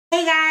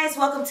Hey guys,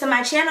 welcome to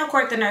my channel,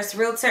 Court the Nurse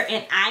Realtor,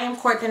 and I am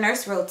Court the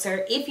Nurse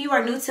Realtor. If you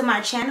are new to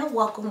my channel,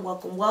 welcome,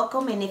 welcome,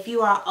 welcome. And if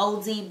you are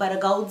oldie but a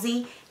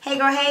goldie, hey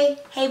girl,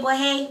 hey boy,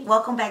 hey,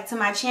 welcome back to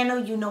my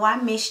channel. You know I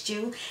missed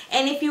you.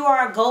 And if you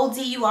are a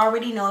goldie, you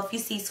already know if you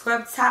see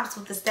scrub tops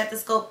with the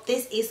stethoscope,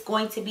 this is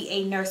going to be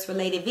a nurse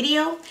related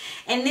video.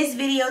 In this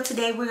video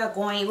today, we're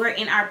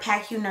in our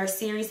PACU Nurse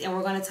series, and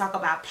we're going to talk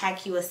about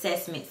PACU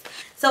assessments.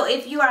 So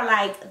if you are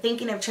like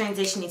thinking of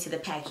transitioning to the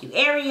PACU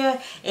area,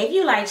 if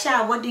you like,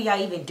 child, what do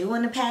y'all even do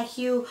in the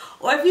PACU?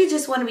 Or if you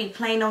just want to be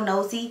plain old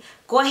nosy,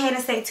 go ahead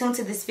and stay tuned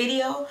to this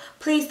video.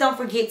 Please don't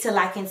forget to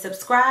like and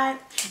subscribe.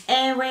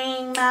 And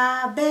ring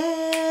my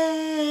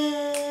bell.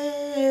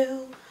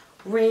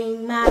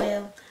 Ring my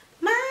bell.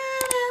 My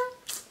bell.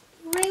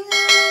 Ring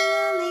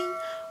a ling.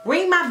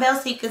 Ring my bell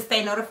so you can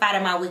stay notified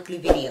of my weekly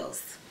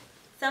videos.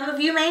 Some of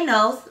you may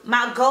know,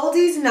 my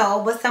goldies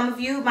know, but some of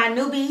you, my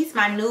newbies,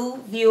 my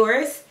new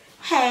viewers,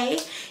 hey,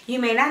 you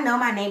may not know,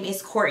 my name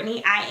is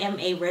Courtney. I am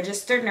a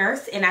registered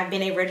nurse, and I've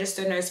been a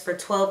registered nurse for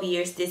 12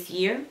 years this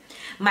year.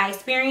 My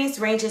experience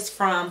ranges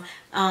from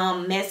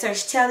med-surg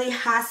tele,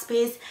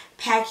 hospice,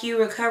 PACU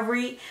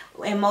recovery,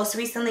 and most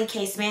recently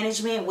case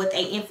management with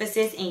an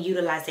emphasis in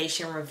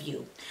utilization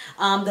review.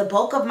 The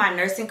bulk of my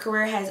nursing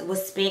career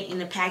was spent in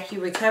the PACU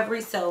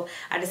recovery, so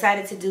I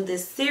decided to do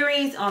this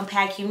series on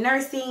PACU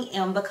nursing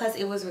because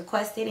it was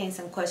requested and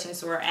some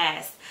questions were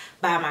asked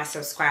by my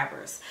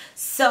subscribers.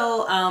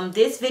 So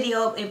this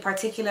video in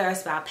particular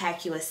is about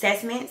PACU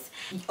assessments.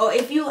 Or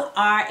if you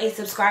are a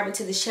subscriber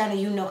to this channel,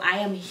 you know I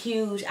am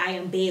huge, I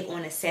am big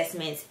on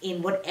assessments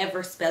in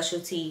whatever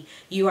specialty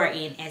you are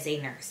in as a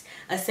nurse.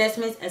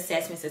 Assessing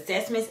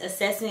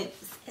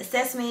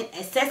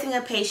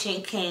a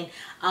patient can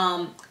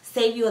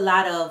save you a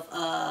lot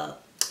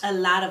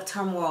of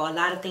turmoil, a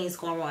lot of things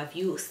going wrong if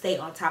you stay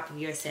on top of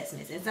your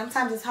assessments. And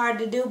sometimes it's hard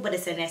to do, but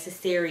it's a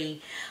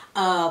necessary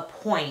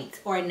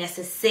point or a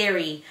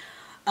necessary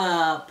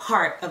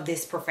part of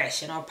this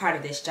profession or part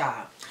of this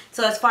job.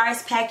 So as far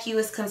as PACU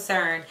is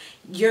concerned,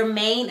 your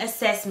main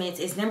assessments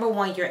is number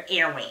one, your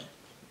airway.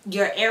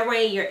 Your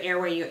airway.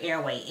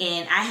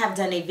 And I have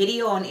done a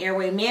video on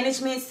airway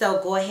management,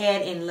 so go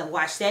ahead and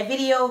watch that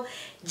video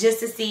just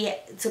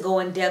to go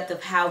in depth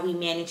of how we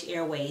manage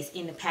airways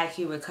in the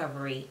PACU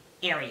recovery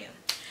area.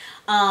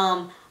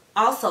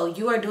 Also,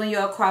 you are doing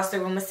your across the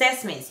room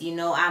assessments. You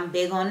know I'm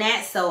big on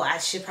that, so I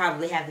should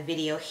probably have the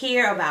video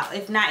here about,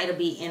 if not, it'll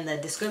be in the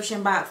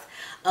description box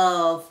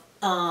of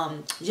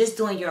just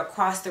doing your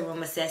across the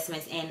room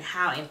assessments and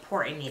how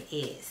important it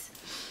is.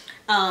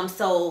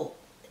 So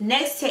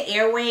next to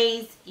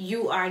airways,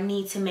 you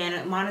need to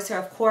monitor,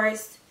 of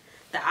course,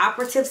 the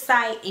operative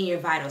site and your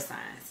vital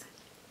signs.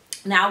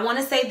 Now, I want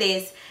to say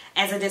this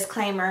as a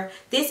disclaimer.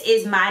 This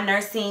is my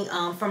nursing,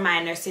 from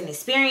my nursing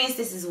experience.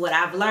 This is what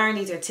I've learned.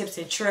 These are tips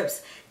and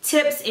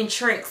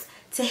tricks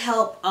to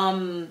help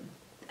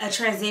a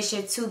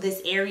transition to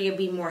this area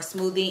be more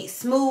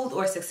smooth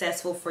or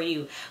successful for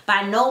you.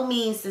 By no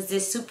means does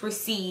this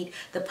supersede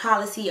the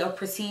policy or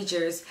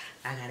procedures.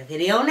 I got a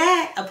video on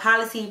that. A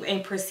policy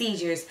and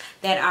procedures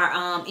that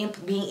are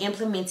being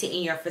implemented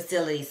in your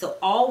facility. So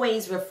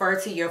always refer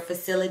to your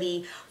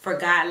facility for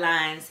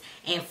guidelines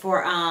and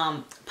for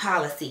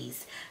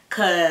policies.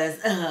 Cause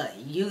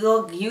you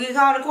get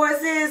called the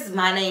courses.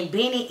 My name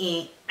Benny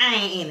and I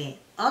ain't in it.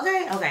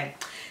 Okay.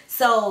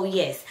 So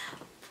yes.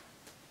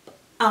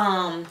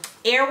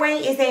 Airway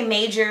is a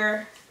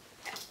major.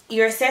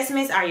 Your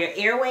assessments are your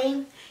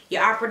airway,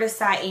 your operative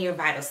site, and your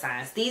vital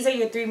signs. These are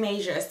your three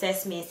major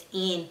assessments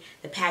in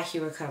the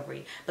PACU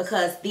recovery,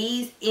 because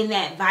these, in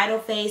that vital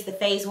phase, the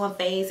phase 1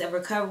 phase of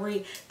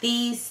recovery,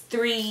 these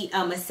three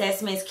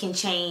assessments can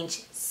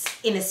change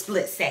in a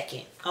split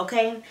second.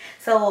 Okay,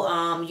 so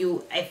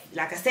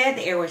like I said,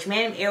 the airway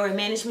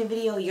management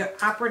video, your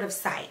operative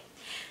site.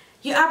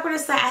 Your operative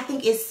site, I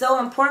think, is so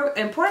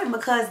important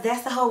because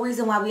that's the whole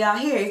reason why we are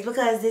here, is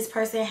because this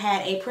person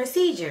had a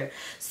procedure.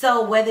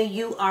 So whether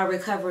you are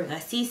recovering a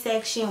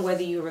C-section,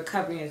 whether you're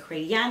recovering a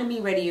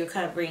craniotomy, whether you're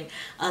recovering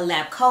a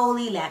lap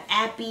chole, lap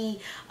appy,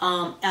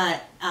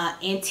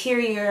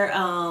 interior,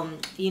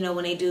 you know,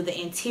 when they do the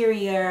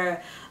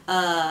interior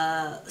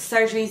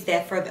surgeries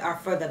that are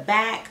for the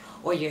back,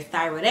 or your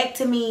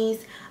thyroidectomies,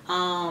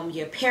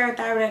 your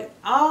parathyroid,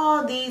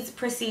 all these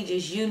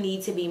procedures, you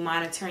need to be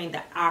monitoring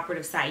the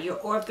operative site. Your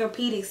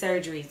orthopedic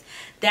surgeries,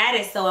 that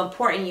is so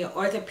important. Your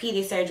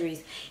orthopedic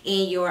surgeries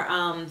and your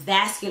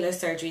vascular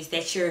surgeries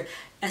that you're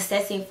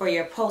assessing for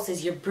your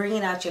pulses. You're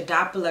bringing out your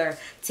Doppler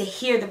to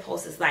hear the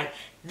pulses. Like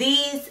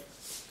these,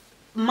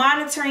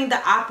 monitoring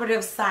the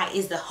operative site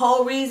is the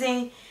whole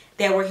reason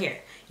that we're here.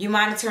 You're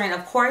monitoring,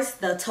 of course,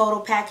 the total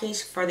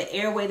package for the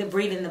airway, the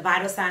breathing, the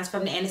vital signs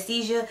from the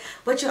anesthesia,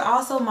 but you're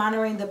also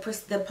monitoring the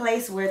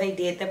place where they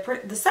did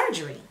the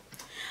surgery.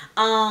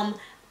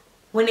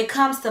 When it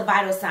comes to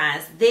vital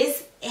signs,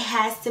 it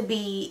has to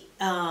be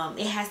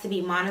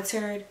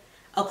monitored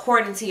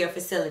according to your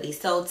facility.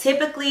 So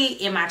typically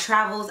in my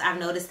travels, I've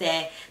noticed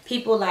that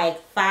people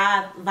like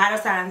 5 vital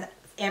signs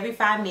every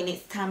 5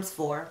 minutes times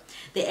 4,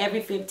 then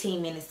every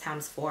 15 minutes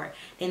times 4,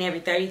 then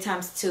every 30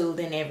 times 2,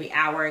 then every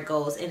hour it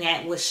goes. And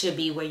that should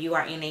be where you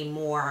are in a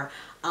more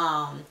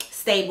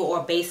stable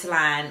or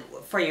baseline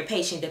for your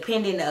patient,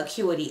 depending the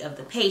acuity of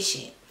the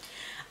patient.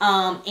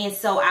 And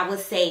so I would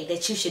say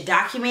that you should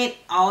document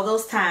all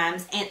those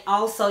times, and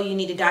also you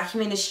need to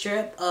document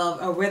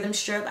a rhythm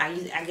strip.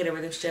 I get a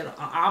rhythm strip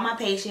on all my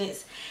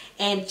patients,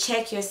 and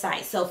check your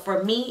site. So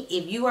for me,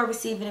 if you are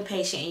receiving a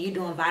patient and you're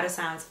doing vital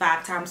signs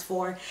 5 times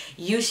 4,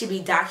 you should be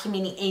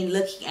documenting and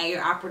looking at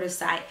your operative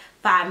site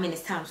 5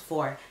 minutes times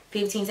 4,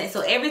 15 seconds.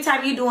 So every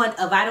time you're doing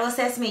a vital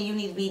assessment, you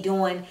need to be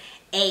doing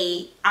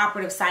a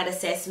operative site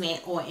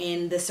assessment, or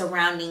in the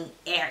surrounding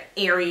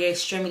area,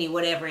 extremity,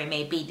 whatever it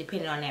may be,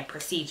 depending on that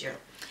procedure.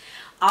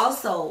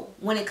 Also,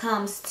 when it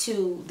comes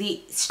to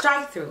the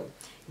strike through,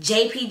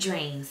 JP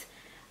drains,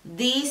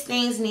 these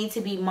things need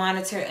to be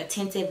monitored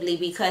attentively,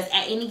 because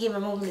at any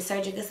given moment the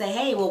surgeon could say,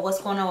 hey, well,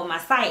 what's going on with my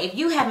site? If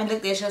you haven't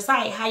looked at your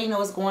site, how you know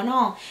what's going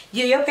on?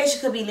 Your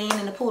patient could be laying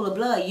in a pool of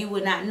blood. You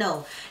would not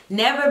know.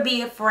 Never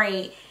be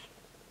afraid,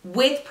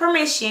 with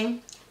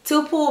permission,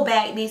 to pull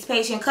back these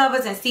patient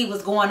covers and see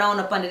what's going on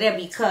up under there,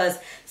 because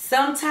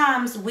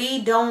sometimes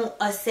we don't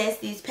assess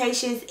these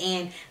patients,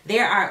 and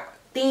there are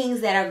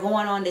things that are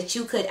going on that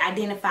you could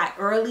identify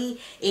early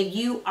if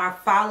you are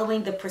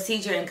following the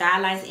procedure and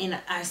guidelines and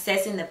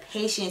assessing the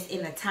patients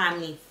in a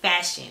timely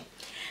fashion.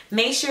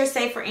 Make sure,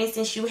 say for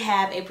instance, you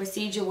have a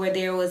procedure where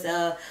there was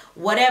a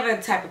whatever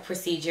type of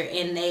procedure,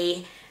 and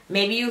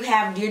maybe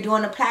you're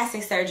doing a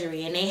plastic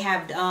surgery, and they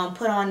have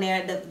put on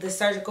there the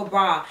surgical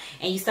bra,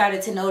 and you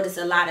started to notice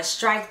a lot of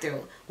strike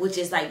through, which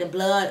is like the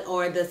blood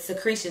or the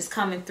secretions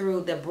coming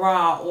through the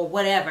bra or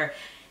whatever.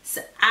 So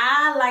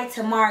I like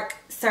to mark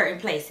certain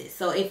places.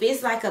 So if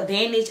it's like a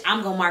bandage,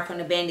 I'm going to mark on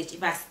the bandage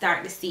if I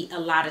start to see a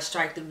lot of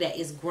strike through that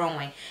is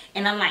growing.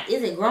 And I'm like,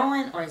 is it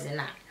growing or is it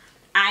not?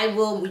 I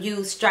will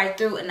use strike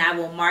through, and I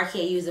will mark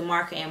it, use a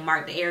marker and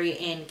mark the area,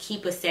 and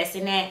keep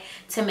assessing that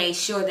to make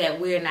sure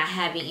that we're not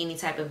having any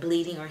type of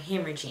bleeding or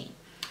hemorrhaging.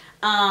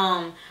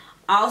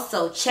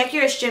 Also, check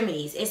your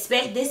extremities.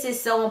 This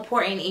is so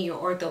important in your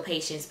ortho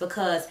patients,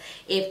 because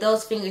if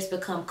those fingers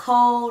become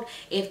cold,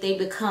 if they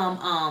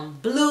become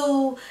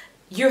blue,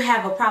 you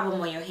have a problem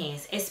on your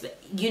hands.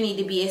 You need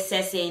to be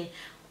assessing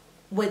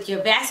with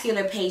your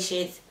vascular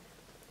patients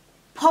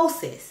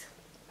pulses.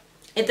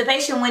 If the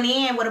patient went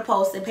in with a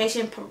pulse, the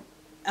patient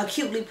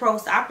acutely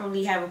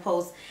post-operatively have a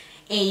pulse,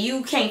 and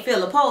you can't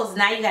feel a pulse,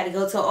 now you got to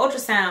go to an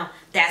ultrasound.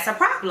 That's a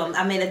problem.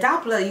 I mean, a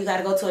Doppler, you got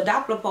to go to a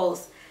Doppler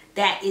pulse.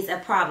 That is a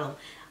problem.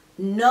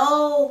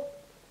 No,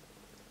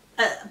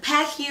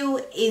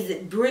 PACU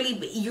is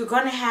really, you're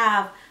going to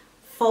have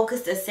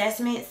focused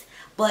assessments,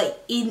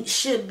 but it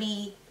should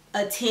be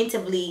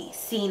attentively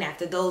seen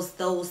after those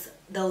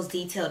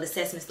detailed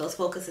assessments, those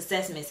focused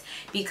assessments,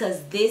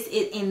 because this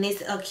is in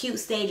this acute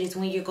stages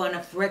when you're going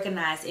to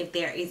recognize if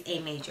there is a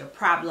major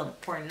problem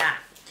or not.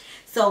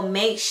 So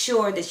make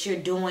sure that you're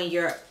doing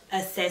your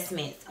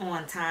assessments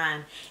on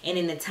time and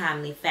in a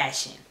timely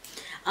fashion.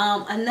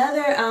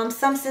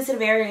 Some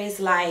sensitive areas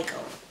like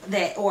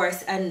that, or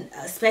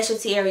a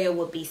specialty area,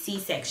 would be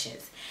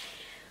C-sections.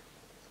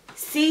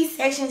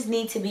 C-sections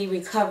need to be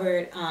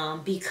recovered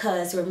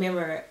because,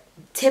 remember,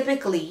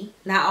 typically,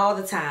 not all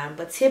the time,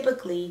 but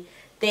typically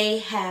they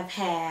have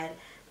had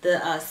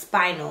the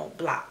spinal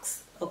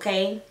blocks,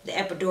 okay, the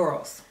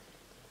epidurals.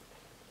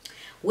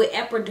 With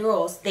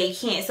epidurals, they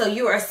can't, so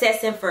you're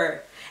assessing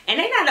for, and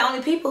they're not the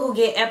only people who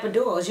get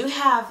epidurals.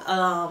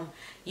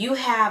 You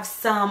have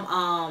some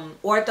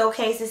ortho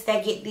cases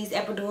that get these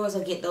epidurals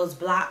or get those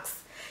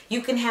blocks.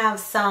 You can have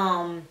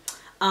some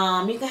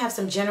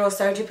general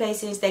surgery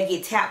patients that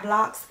get tap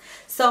blocks.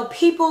 So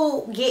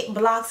people get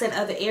blocks in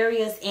other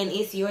areas, and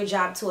it's your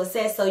job to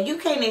assess. So you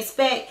can't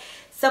expect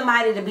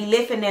somebody to be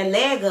lifting their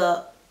leg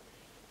up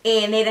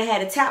and they done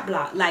had a tap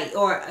block, they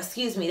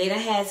done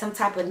had some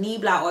type of knee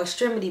block or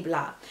extremity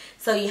block.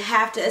 So you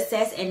have to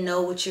assess and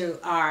know what you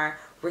are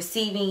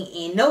receiving,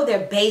 and know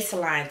their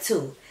baseline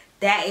too.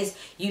 That is,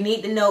 you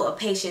need to know a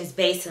patient's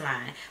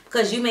baseline,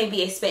 because you may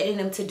be expecting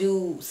them to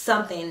do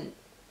something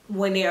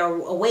when they're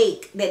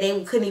awake that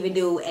they couldn't even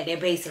do at their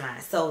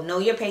baseline. So know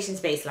your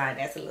patient's baseline.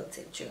 That's a little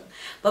tip true.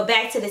 But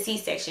back to the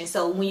C-section.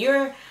 So when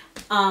you're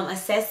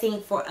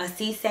assessing for a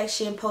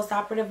C-section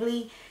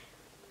post-operatively,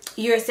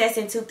 you're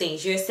assessing two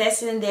things. You're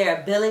assessing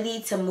their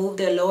ability to move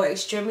their lower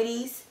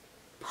extremities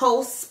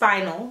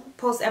post-spinal,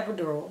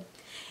 post-epidural,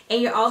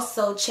 and you're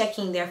also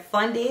checking their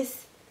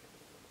fundus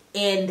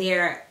in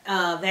their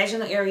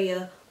vaginal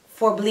area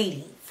for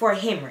bleeding, for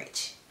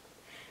hemorrhage.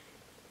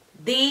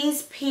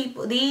 These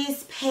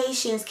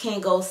patients can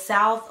go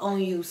south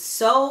on you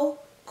so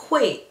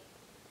quick.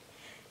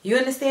 You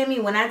understand me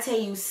when I tell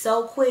you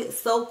so quick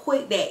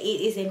that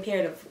it is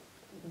imperative.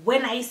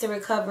 When I used to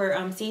recover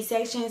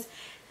C-sections,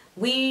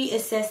 we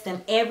assess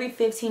them every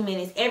 15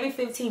 minutes. Every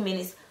 15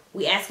 minutes,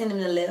 we asking them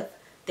to lift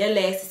their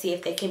legs to see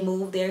if they can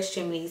move their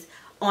extremities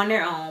on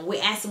their own.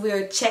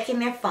 We're checking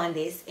their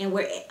fundus, and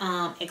we're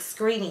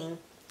excreting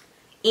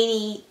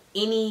any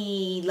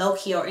any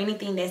loci or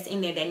anything that's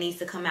in there that needs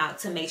to come out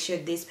to make sure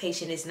this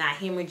patient is not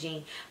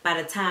hemorrhaging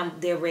by the time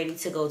they're ready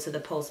to go to the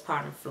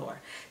postpartum floor.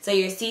 So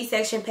your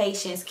C-section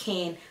patients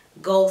can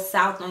go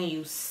south on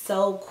you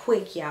so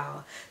quick,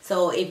 y'all.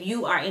 So if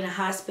you are in a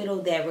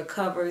hospital that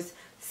recovers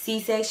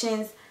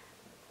C-sections,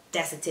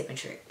 that's a tip and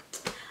trick.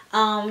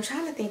 I'm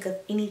trying to think of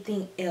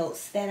anything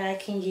else that I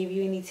can give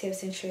you, any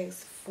tips and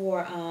tricks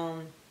for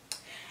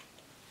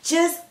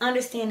just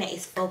understand that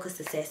it's focused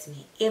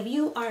assessment. If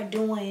you are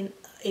doing,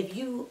 if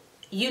you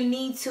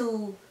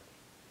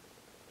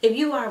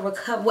are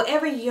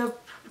whatever your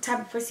type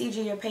of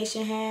procedure your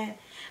patient had,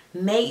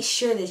 make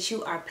sure that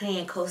you are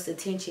paying close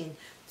attention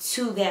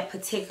to that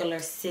particular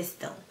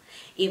system.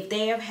 If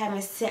they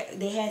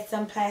had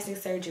some plastic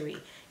surgery,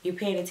 you're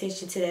paying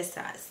attention to that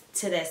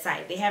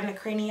site. They're having a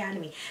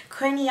craniotomy.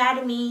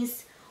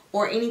 Craniotomies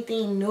or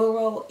anything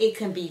neuro, it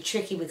can be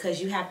tricky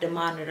because you have to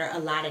monitor a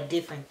lot of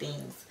different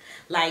things.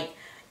 Like,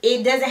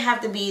 it doesn't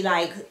have to be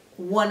like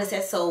one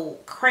assess. So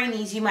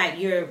cranies,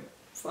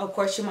 of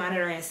course you're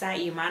monitoring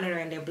site, you're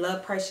monitoring their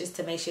blood pressures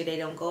to make sure they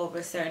don't go over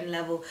a certain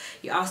level.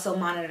 You're also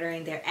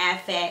monitoring their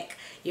affect,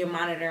 you're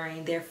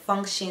monitoring their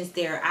functions,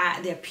 their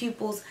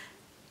pupils.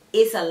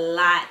 It's a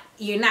lot.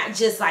 You're not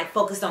just like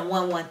focused on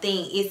one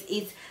thing.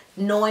 It's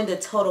knowing the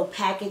total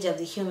package of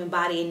the human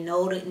body and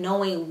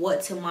knowing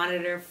what to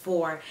monitor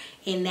for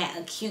in that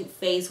acute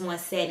phase 1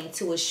 setting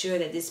to assure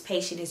that this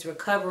patient is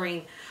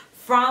recovering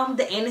from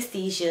the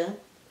anesthesia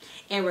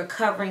and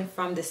recovering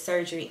from the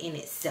surgery in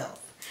itself.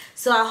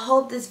 So I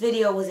hope this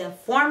video was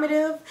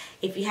informative.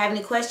 If you have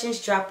any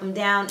questions, drop them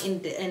down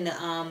in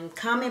the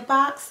comment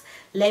box.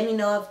 Let me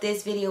know if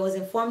this video was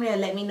informative.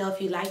 Let me know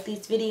if you like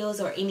these videos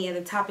or any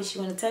other topics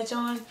you want to touch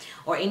on,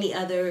 or any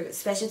other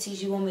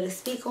specialties you want me to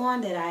speak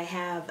on that I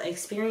have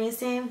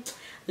experience in.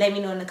 Let me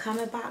know in the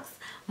comment box.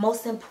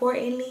 Most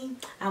importantly,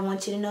 I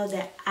want you to know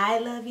that I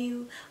love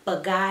you,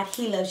 but God,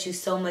 He loves you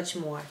so much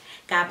more.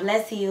 God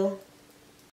bless you.